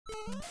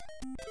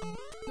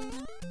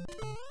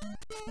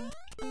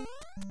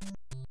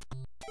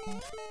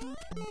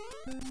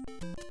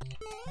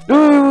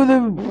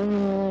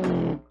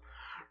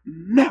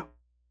No!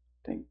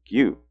 Thank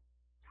you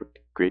for the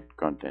great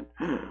content.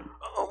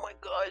 Oh my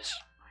gosh!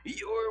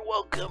 You're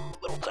welcome,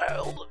 little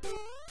child!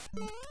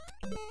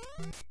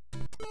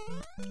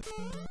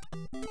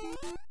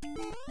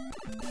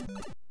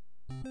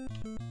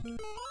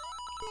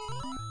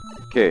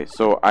 Okay,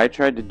 so I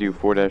tried to do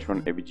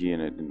 4-1 ABG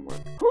and it didn't work.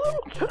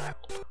 Little child!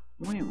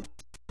 Wow.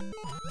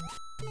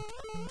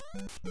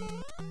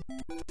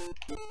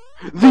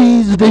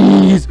 These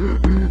days!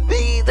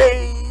 These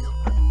days!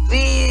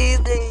 These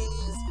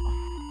days!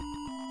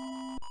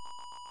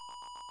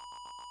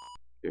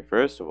 Okay,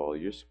 first of all,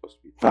 you're supposed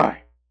to be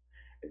fine.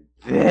 And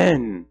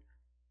then,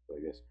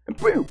 like this, and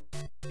boom!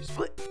 You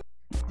split.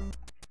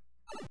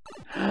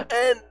 And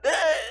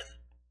then,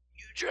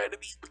 you try to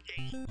beat the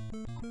game.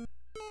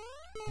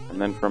 And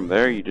then from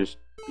there, you just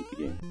beat the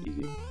game.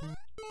 Easy.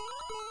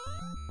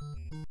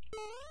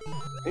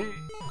 Hey!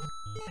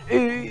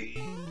 Hey!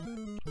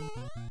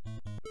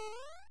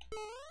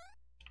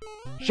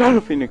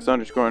 Shadow Phoenix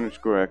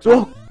 __X.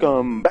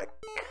 Welcome back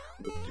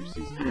with 2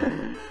 C's.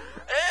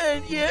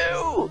 And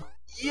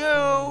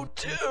you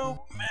too,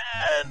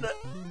 man.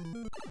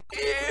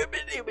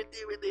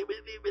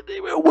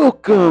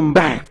 Welcome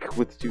back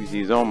with 2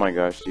 C's. Oh my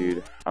gosh,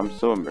 dude. I'm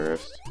so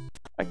embarrassed.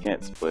 I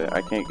can't split.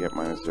 I can't get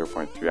minus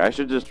 0.3. I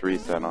should just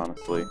reset,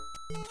 honestly.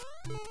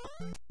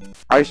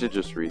 I should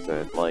just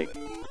reset. Like,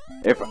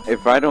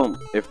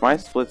 if my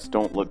splits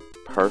don't look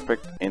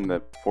perfect in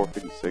the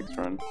 456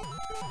 run,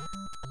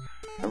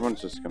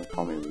 everyone's just gonna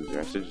call me a loser.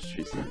 I should just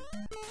reset.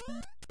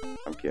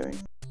 I'm kidding.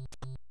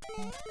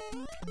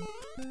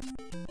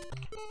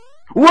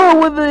 Whoa,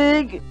 what the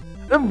heck?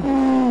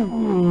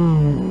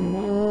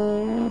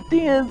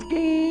 Dance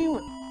game.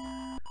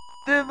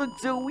 That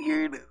looks so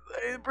weird.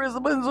 I pressed the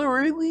button so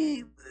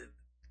early.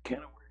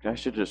 Kind of weird. I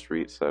should just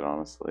reset,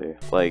 honestly.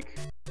 Like,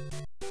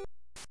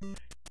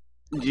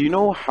 do you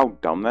know how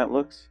dumb that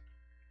looks?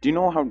 Do you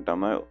know how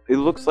dumb that? It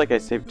looks like I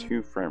saved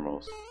 2 frame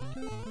rolls.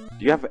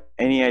 Do you have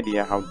any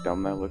idea how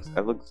dumb that looks?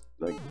 That looks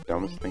like the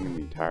dumbest thing in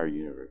the entire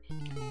universe.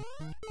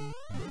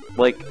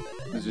 Like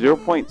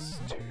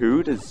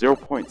 0.2 to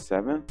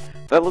 0.7?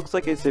 That looks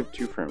like I saved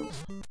 2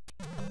 frames.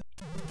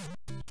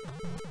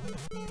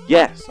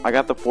 Yes, I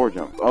got the 4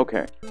 jump.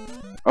 Okay.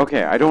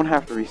 Okay, I don't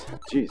have to reset.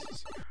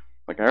 Jesus.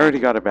 Like, I already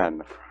got a bad in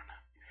the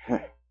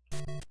front.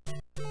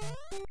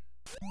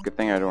 Good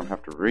thing I don't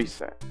have to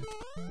reset.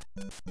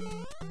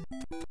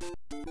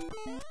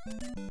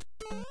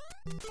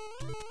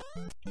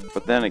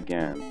 But then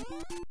again,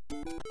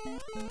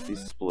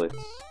 these splits.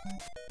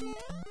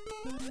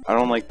 I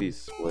don't like these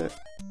split.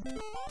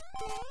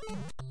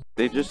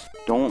 They just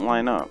don't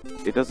line up.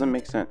 It doesn't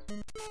make sense.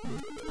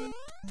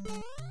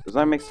 Does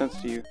that make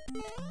sense to you?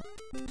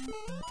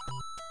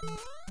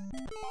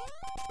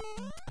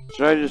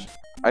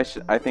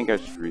 I think I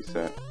should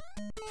reset.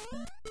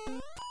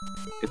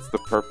 It's the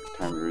perfect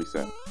time to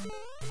reset.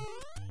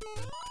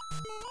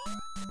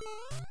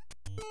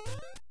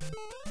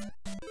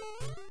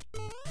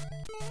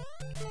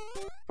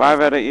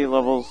 Five out of 8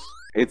 levels,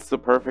 it's the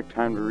perfect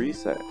time to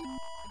reset.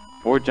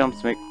 4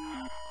 jumps make...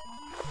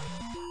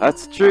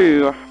 That's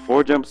true.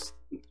 4 jumps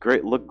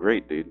look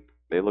great, dude.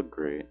 They look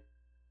great.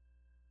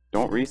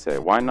 Don't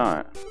reset. Why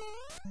not?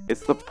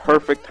 It's the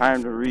perfect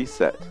time to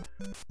reset.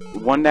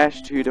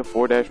 1-2 to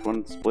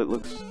 4-1 split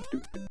looks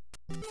stupid.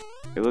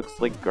 It looks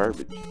like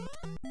garbage.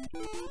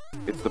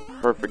 It's the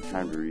perfect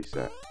time to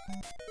reset.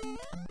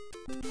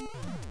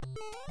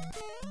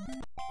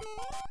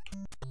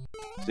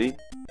 See?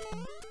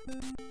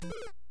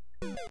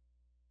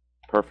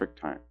 Perfect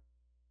time.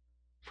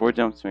 4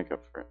 jumps make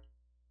up for it.